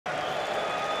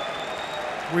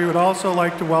We would also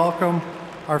like to welcome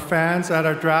our fans at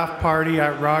our draft party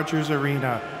at Rogers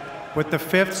Arena. With the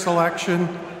 5th selection,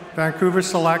 Vancouver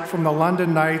select from the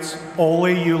London Knights,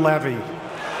 Olli Juolevi.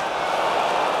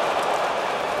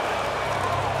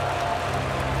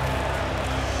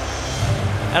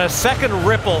 And a second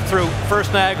ripple through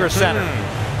First Niagara Center.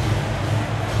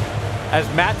 As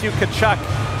Matthew Tkachuk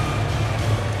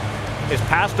is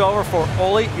passed over for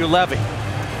Olli Juolevi,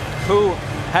 who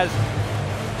has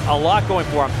a lot going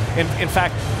for him. In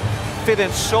fact, fit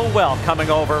in so well coming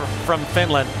over from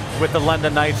Finland with the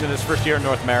London Knights in his first year in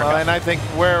North America. And I think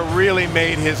where it really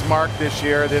made his mark this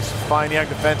year, this fine young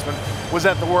defenseman, was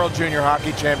at the World Junior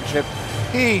Hockey Championship.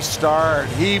 He starred,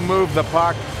 he moved the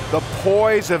puck. The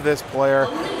poise of this player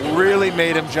really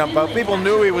made him jump out. People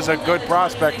knew he was a good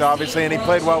prospect, obviously, and he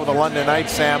played well with the London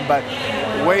Knights, Sam, but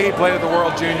the way he played at the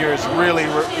World Juniors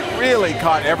really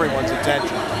caught everyone's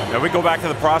attention. Now we go back to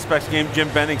the prospects game, Jim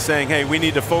Benning saying, hey, we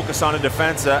need to focus on a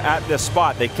defense at this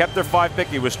spot. They kept their 5 pick.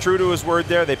 He was true to his word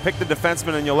there. They picked the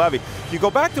defenseman in Juolevi. You go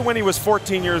back to when he was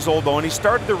 14 years old, though, and he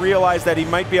started to realize that he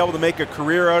might be able to make a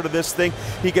career out of this thing.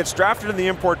 He gets drafted in the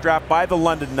import draft by the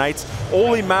London Knights.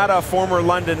 Olli Mata, a former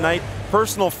London Knight,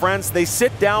 personal friends, they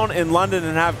sit down in London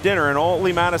and have dinner, and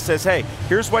Olli Mata says, hey,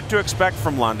 here's what to expect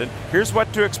from London. Here's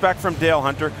what to expect from Dale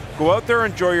Hunter. Go out there,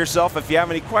 enjoy yourself. If you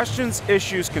have any questions,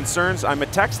 issues, concerns, I'm a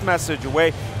text message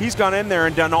away. He's gone in there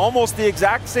and done almost the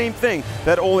exact same thing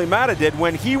that Olli Mata did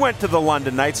when he went to the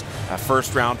London Knights. A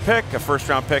first-round pick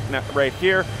right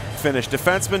here. Finished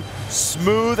defenseman,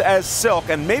 smooth as silk,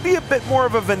 and maybe a bit more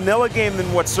of a vanilla game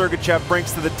than what Sergachev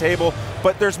brings to the table,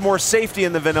 but there's more safety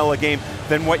in the vanilla game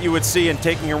than what you would see in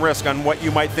taking a risk on what you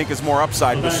might think is more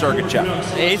upside with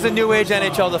Sergachev. He's a new age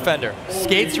NHL defender.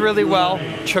 Skates really well,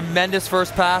 tremendous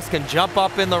first pass, can jump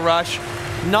up in the rush.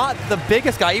 Not the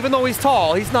biggest guy, even though he's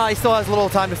tall. He still has a little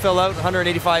time to fill out,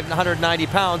 185, 190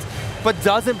 pounds, but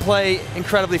doesn't play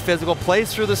incredibly physical,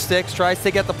 plays through the sticks, tries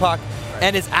to get the puck,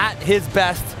 and is at his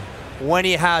best when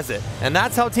he has it. And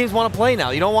that's how teams want to play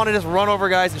now. You don't want to just run over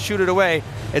guys and shoot it away.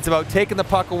 It's about taking the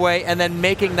puck away and then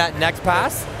making that next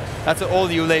pass. That's what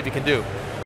Olli Juolevi can do.